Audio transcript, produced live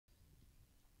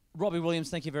Robbie Williams,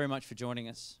 thank you very much for joining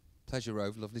us. Pleasure,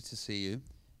 Rove. Lovely to see you.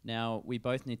 Now, we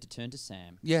both need to turn to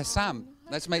Sam. Yeah, Sam.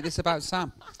 Let's make this about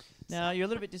Sam. Now, you're a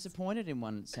little bit disappointed in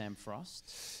one Sam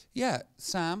Frost. Yeah,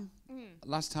 Sam,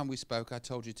 last time we spoke, I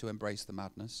told you to embrace the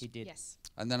madness. He did. Yes.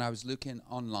 And then I was looking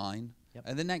online,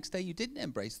 and the next day you didn't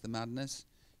embrace the madness.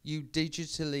 You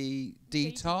digitally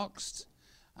detoxed,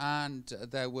 and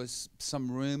there was some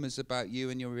rumours about you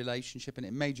and your relationship, and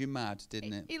it made you mad,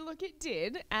 didn't it? Look, it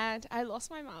did, and I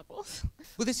lost my marbles.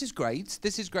 Well, this is great.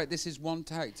 This is great. This is one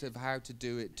tact of how to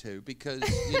do it too, because,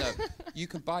 you know, you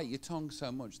can bite your tongue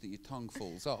so much that your tongue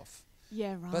falls off.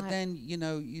 Yeah, right. But then, you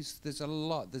know, there's a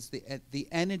lot. There's the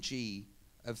energy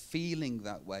of feeling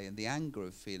that way, and the anger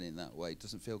of feeling that way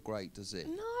doesn't feel great, does it?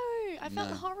 No, I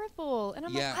felt horrible. And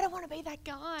I'm like, I don't want to be that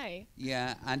guy.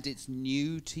 Yeah, and it's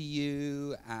new to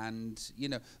you, and, you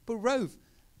know. But, Rove,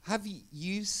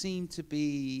 you seem to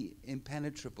be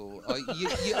impenetrable.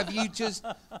 Have you just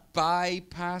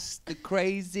bypassed the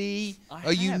crazy?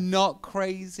 Are you not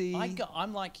crazy?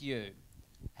 I'm like you.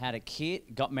 Had a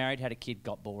kid, got married, had a kid,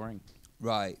 got boring.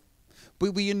 Right.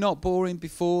 But were you not boring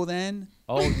before then?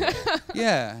 Oh,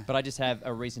 yeah. But I just have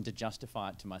a reason to justify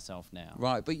it to myself now.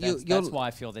 Right, but that's why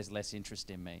I feel there's less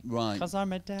interest in me. Right. Because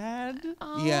I'm a dad.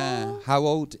 Oh. Yeah. How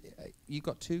old? You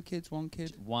got 2 kids, 1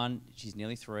 kid? One, she's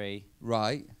nearly 3.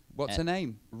 Right. What's her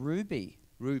name? Ruby.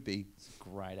 Ruby. It's a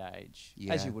great age,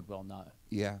 Yeah. as you would well know.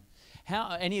 Yeah.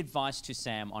 Any advice to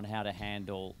Sam on how to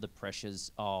handle the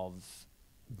pressures of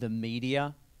the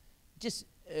media? Just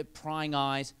prying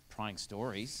eyes, prying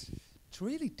stories. It's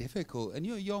really difficult. And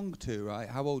you're young too, right?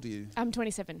 How old are you? I'm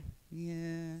 27.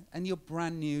 Yeah. And you're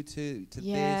brand new to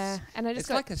Yeah. this. And I just it's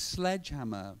like a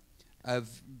sledgehammer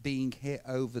of being hit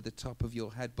over the top of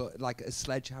your head, but like a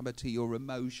sledgehammer to your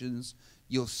emotions,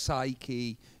 your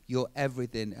psyche, your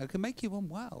everything. It can make you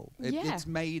unwell. It's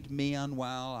made me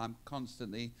unwell. I'm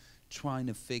constantly trying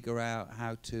to figure out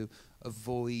how to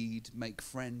avoid, make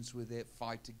friends with it,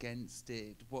 fight against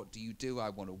it. What do? I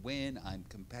want to win. I'm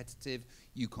competitive.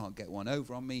 You can't get one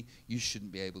over on me. You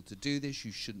shouldn't be able to do this.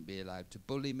 You shouldn't be allowed to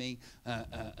bully me.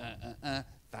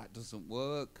 That doesn't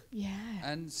work. Yeah.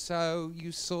 And so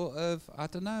you sort of, I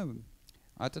don't know.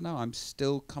 I'm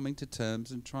still coming to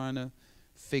terms and trying to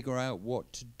figure out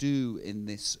what to do in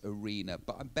this arena,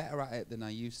 but I'm better at it than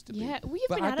I used to be. Yeah, well, you've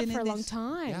been at it for a long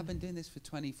time. Yeah, I've been doing this for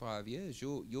 25 years.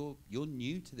 You're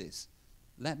new to this.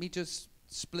 Let me just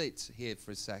split here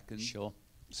for a second. Sure.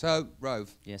 So,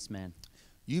 Rove. Yes, man.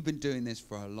 You've been doing this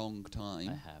for a long time.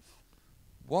 I have.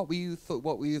 What were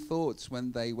your thoughts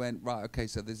when they went, right, okay,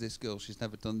 so there's this girl, she's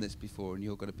never done this before, and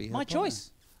you're going to be her My partner?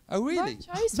 choice. Oh, really?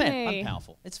 Chose Man, me. I'm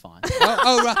powerful. It's fine.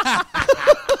 oh, right.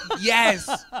 Yes.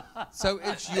 So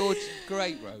it's your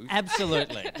great, Rose.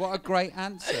 Absolutely. What a great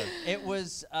answer. It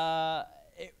was. What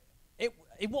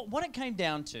it came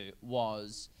down to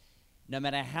was, no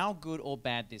matter how good or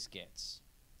bad this gets,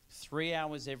 3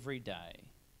 hours every day,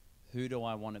 who do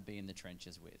I want to be in the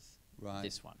trenches with? Right.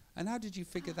 This one. And how did you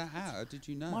figure that out? How did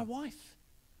you know? My wife.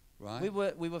 Right.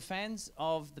 We were fans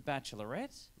of The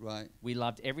Bachelorette. Right. We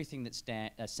loved everything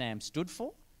that Sam stood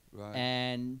for. Right.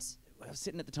 And I was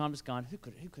sitting at the time just going, who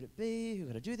could it be? Who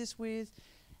could I do this with?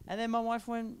 And then my wife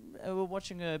we were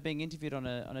watching her being interviewed on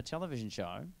a television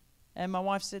show, and my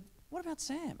wife said, "What about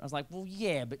Sam?" I was like, "Well,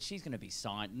 yeah, but she's going to be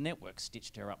signed. Network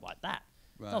stitched her up like that.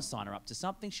 Right. They'll sign her up to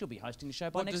something. She'll be hosting the show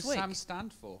by next week." What does Sam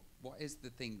stand for? What is the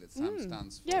thing that Sam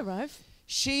stands for? Yeah, Rove.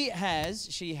 She's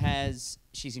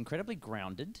incredibly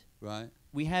grounded. Right.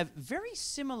 We have very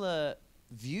similar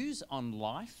views on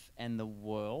life and the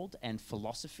world and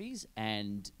philosophies,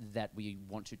 and that we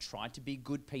want to try to be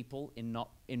good people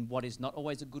in what is not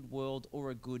always a good world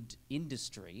or a good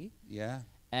industry. Yeah.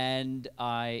 And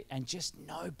just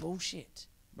no bullshit.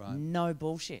 Right. No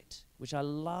bullshit, which I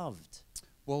loved.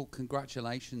 Well,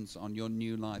 congratulations on your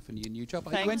new life and your new job.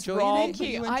 Are you Thanks, enjoying Rob. it?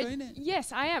 Thank you. Are you enjoying it?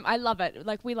 Yes, I am. I love it.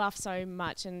 Like, we laugh so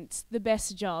much, and it's the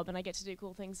best job, and I get to do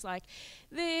cool things like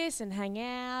this and hang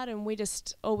out, and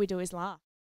all we do is laugh.